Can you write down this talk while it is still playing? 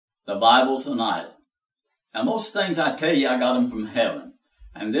the Bible's an idol. Now, most things I tell you, I got them from heaven.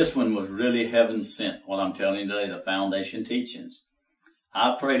 And this one was really heaven sent, what I'm telling you today, the foundation teachings.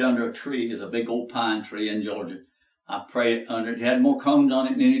 I prayed under a tree. There's a big old pine tree in Georgia. I prayed under it. It had more cones on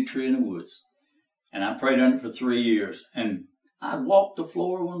it than any tree in the woods. And I prayed under it for 3 years. And I walked the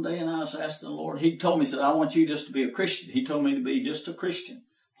floor one day and I was asking the Lord. He told me, he said, I want you just to be a Christian. He told me to be just a Christian.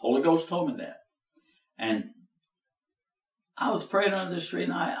 Holy Ghost told me that. And I was praying under this tree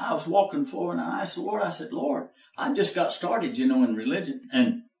and I was walking the floor and I asked the Lord, I said, Lord, I just got started, in religion.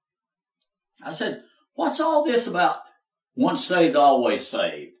 And I said, what's all this about once saved, always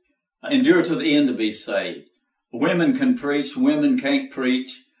saved? Endure to the end to be saved. Women can preach, women can't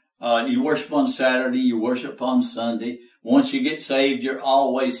preach. You worship on Saturday, you worship on Sunday. Once you get saved, you're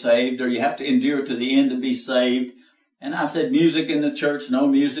always saved, or you have to endure to the end to be saved. And I said, music in the church, no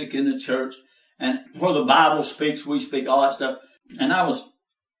music in the church. And where the Bible speaks, we speak, all that stuff. And I was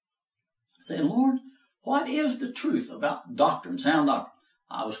saying, Lord, what is the truth about doctrine, sound doctrine?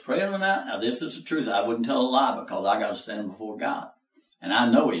 I was praying on that. Now, this is the truth. I wouldn't tell a lie because I got to stand before God. And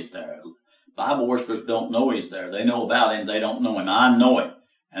I know He's there. Bible worshippers don't know He's there. They know about Him. They don't know Him. I know Him.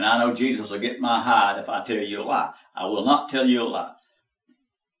 And I know Jesus will get my hide if I tell you a lie. I will not tell you a lie.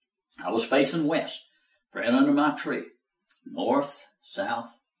 I was facing west, praying under my tree. North,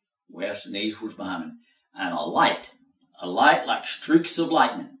 south, west, and east was behind me. And a light like streaks of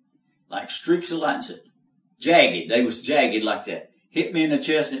lightning. Like streaks of lightning. Said, jagged. They was jagged like that. Hit me in the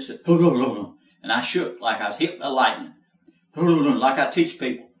chest and it said, and I shook like I was hit by lightning. Like I teach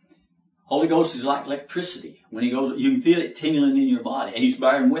people. Holy Ghost is like electricity. When He goes, you can feel it tingling in your body. He's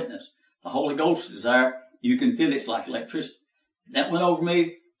bearing witness. The Holy Ghost is there. You can feel it's like electricity. That went over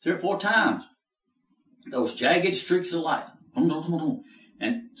me 3 or 4 times. Those jagged streaks of light. And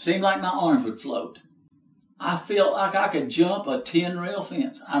it seemed like my arms would float. I felt like I could jump a 10-rail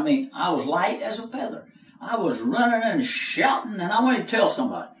fence. I mean, I was light as a feather. I was running and shouting, and I wanted to tell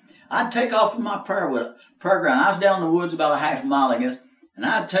somebody. I'd take off from my prayer ground. I was down in the woods about a half a mile, I guess, and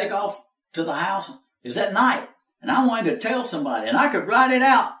I'd take off to the house. It's at night, and I wanted to tell somebody, and I could write it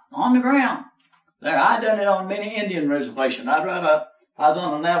out on the ground. There, I'd done it on many Indian reservations. I was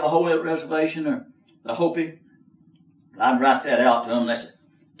on the Navajo reservation or the Hopi. I'd write that out to them, and they said,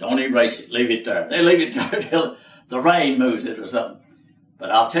 don't erase it, leave it there. They leave it there till the rain moves it or something. But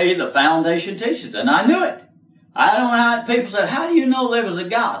I'll tell you, the foundation teaches, and I knew it. I don't know how people said, how do you know there was a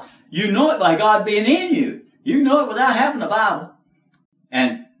God? You know it by God being in you. You know it without having a Bible.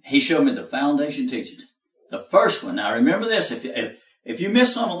 And He showed me the foundation teachings. The first one, now remember this, if you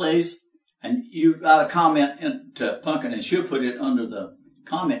miss some of these, and you got a comment to Punkin, and she'll put it under the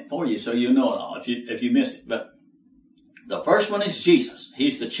comment for you so you know it all if you miss it. But the first one is Jesus.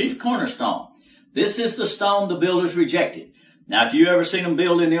 He's the chief cornerstone. This is the stone the builders rejected. Now, if you ever seen them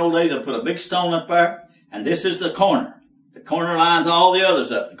build in the old days, they put a big stone up there, and this is the corner. The corner lines all the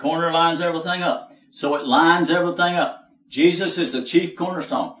others up. The corner lines everything up. So it lines everything up. Jesus is the chief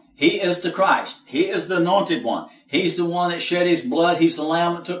cornerstone. He is the Christ. He is the anointed one. He's the one that shed His blood. He's the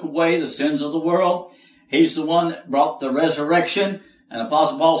Lamb that took away the sins of the world. He's the one that brought the resurrection. And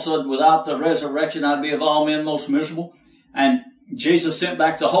Apostle Paul said, without the resurrection, I'd be of all men most miserable. And Jesus sent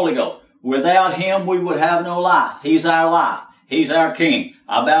back the Holy Ghost. Without Him, we would have no life. He's our life. He's our King.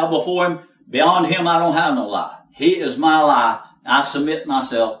 I bow before Him. Beyond Him, I don't have no life. He is my life. I submit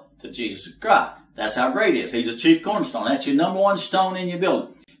myself to Jesus Christ. That's how great He is. He's a chief cornerstone. That's your number one stone in your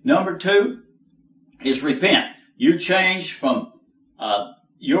building. Number 2 is repent. You change from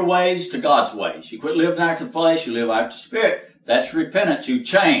your ways to God's ways. You quit living after the flesh. You live after the Spirit. That's repentance. You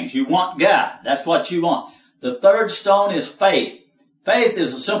change. You want God. That's what you want. The third stone is faith. Faith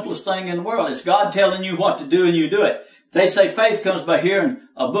is the simplest thing in the world. It's God telling you what to do and you do it. They say faith comes by hearing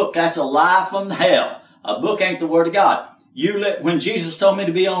a book. That's a lie from hell. A book ain't the Word of God. When Jesus told me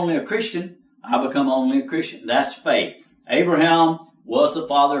to be only a Christian, I become only a Christian. That's faith. Abraham was the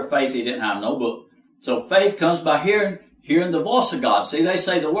father of faith. He didn't have no book. So faith comes by hearing the voice of God. See, they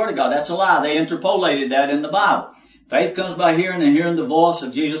say the Word of God. That's a lie. They interpolated that in the Bible. Faith comes by hearing and hearing the voice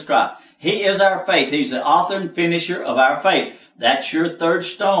of Jesus Christ. He is our faith. He's the author and finisher of our faith. That's your third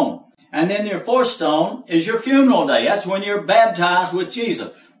stone. And then your fourth stone is your funeral day. That's when you're baptized with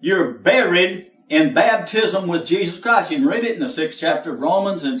Jesus. You're buried in baptism with Jesus Christ. You can read it in the 6th chapter of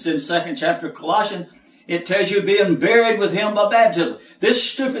Romans and it's in the 2nd chapter of Colossians. It tells you being buried with Him by baptism. This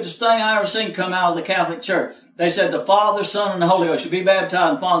stupidest thing I ever seen come out of the Catholic Church. They said the Father, Son, and the Holy Ghost should be baptized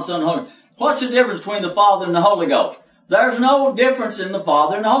in the Father, Son, and the Holy Ghost. What's the difference between the Father and the Holy Ghost? There's no difference in the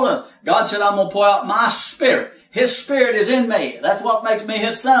Father and the Holy Ghost. God said, I'm going to pour out my Spirit. His Spirit is in me. That's what makes me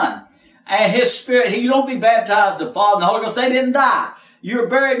His Son. And His Spirit, you don't be baptized the Father and the Holy Ghost. They didn't die. You're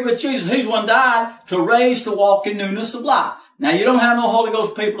buried with Jesus. He's one died to raise to walk in newness of life. Now, you don't have no Holy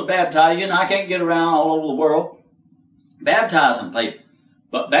Ghost people to baptize you, and I can't get around all over the world baptizing people.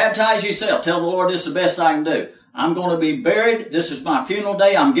 But baptize yourself. Tell the Lord, this is the best I can do. I'm going to be buried. This is my funeral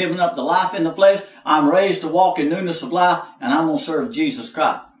day. I'm giving up the life in the flesh. I'm raised to walk in newness of life, and I'm going to serve Jesus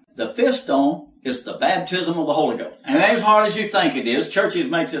Christ. The fifth stone is the baptism of the Holy Ghost. And it ain't as hard as you think it is. Churches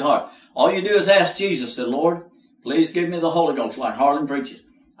makes it hard. All you do is ask Jesus, say, Lord, please give me the Holy Ghost like Harlan preaches.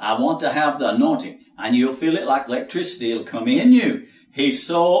 I want to have the anointing. And you'll feel it like electricity. It'll come in you. He's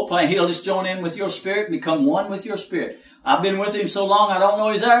so plain. He'll just join in with your spirit and become one with your spirit. I've been with him so long, I don't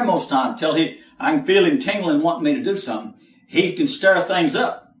know he's there most time until I can feel him tingling, wanting me to do something. He can stir things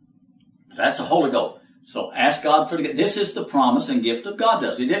up. That's the Holy Ghost. So ask God for the, this is the promise and gift of God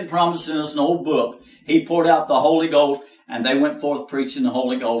does. He didn't promise in us an old book. He poured out the Holy Ghost, and they went forth preaching the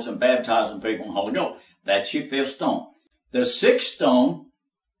Holy Ghost and baptizing people in the Holy Ghost. That's your fifth stone. The sixth stone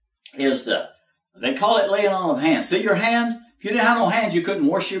is they call it laying on of hands. See your hands? If you didn't have no hands, you couldn't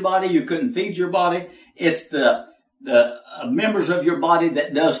wash your body, you couldn't feed your body. It's the members of your body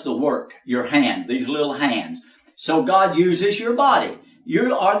that does the work. Your hands, these little hands. So God uses your body.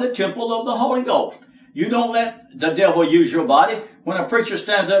 You are the temple of the Holy Ghost. You don't let the devil use your body. When a preacher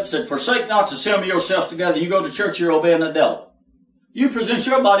stands up and said, forsake not to assemble yourselves together, you go to church, you're obeying the devil. You present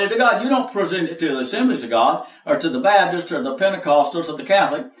your body to God. You don't present it to the Assemblies of God, or to the Baptist, or the Pentecostal, to the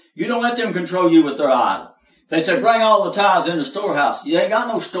Catholic. You don't let them control you with their idol. They said, bring all the tithes in the storehouse. You ain't got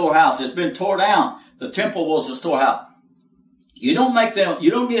no storehouse. It's been tore down. The temple was the storehouse. You don't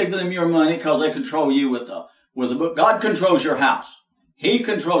give them your money because they control you with the book. God controls your house. He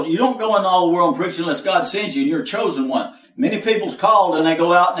controls. You don't go in all the world and preach unless God sends you and you're chosen one. Many people's called and they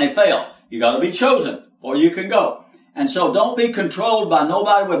go out and they fail. You got to be chosen or you can go. And so don't be controlled by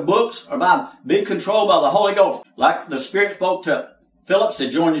nobody with books be controlled by the Holy Ghost. Like the Spirit spoke to Philip,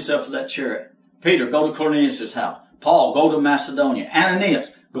 said, join yourself to that chariot. Peter, go to Cornelius' house. Paul, go to Macedonia.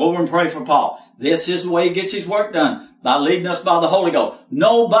 Ananias, go over and pray for Paul. This is the way he gets his work done, by leading us by the Holy Ghost.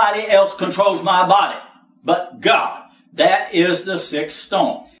 Nobody else controls my body but God. That is the sixth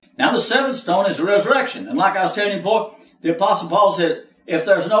stone. Now the seventh stone is the resurrection. And like I was telling you before, the Apostle Paul said, if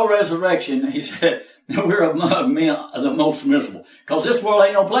there's no resurrection, he said, we're among men the most miserable. Because this world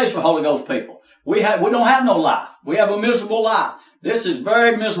ain't no place for Holy Ghost people. We don't have no life. We have a miserable life. This is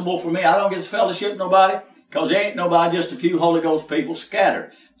very miserable for me. I don't get to fellowship with nobody because there ain't nobody, just a few Holy Ghost people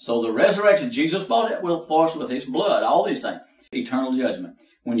scattered. So the resurrection, Jesus bought it for us with his blood, all these things. Eternal judgment.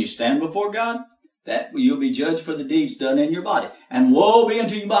 When you stand before God, that you'll be judged for the deeds done in your body. And woe be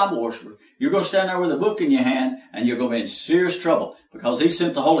unto you, Bible worshiper. You're going to stand there with a book in your hand and you're going to be in serious trouble because he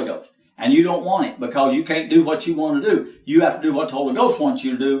sent the Holy Ghost. And you don't want it because you can't do what you want to do. You have to do what the Holy Ghost wants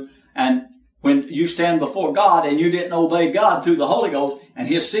you to do. And when you stand before God and you didn't obey God through the Holy Ghost and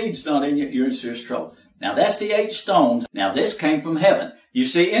his seed's not in you, you're in serious trouble. Now that's the 8 stones. Now this came from heaven. You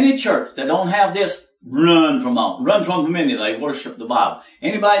see, any church that don't have this, run from them any. They worship the Bible.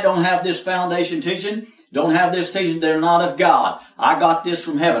 Anybody don't have this foundation teaching, don't have this teaching, they're not of God. I got this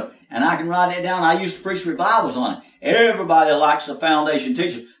from heaven. And I can write it down. I used to preach revivals on it. Everybody likes the foundation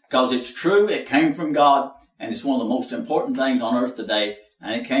teaching because it's true. It came from God. And it's one of the most important things on earth today.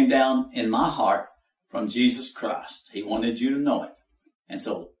 And it came down in my heart from Jesus Christ. He wanted you to know it. And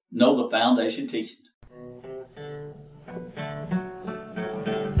so know the foundation teachings.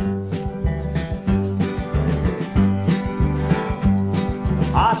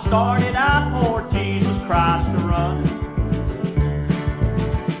 I started out for Jesus Christ to run,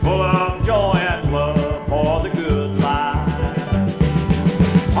 full of joy and love for the good life.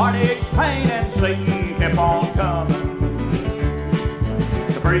 Heartaches, pain, and Satan kept on coming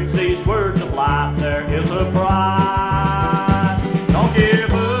to preach these words of life. There is a prize. Don't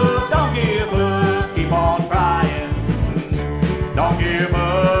give up, keep on trying. Don't give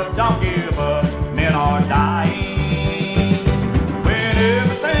up, men are dying.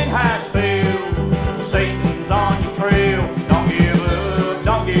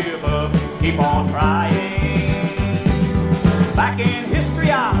 Keep on trying. Back in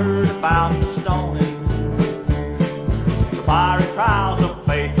history I heard about the stoning. The fiery trials of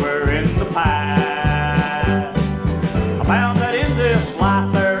faith were in the past. I found that in this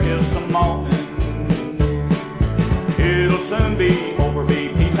life there is some moaning. It'll soon be over, be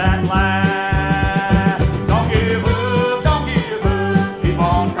peace at last. Don't give up, keep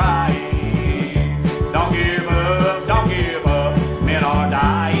on trying. Don't give up, men are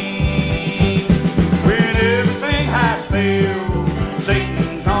dying.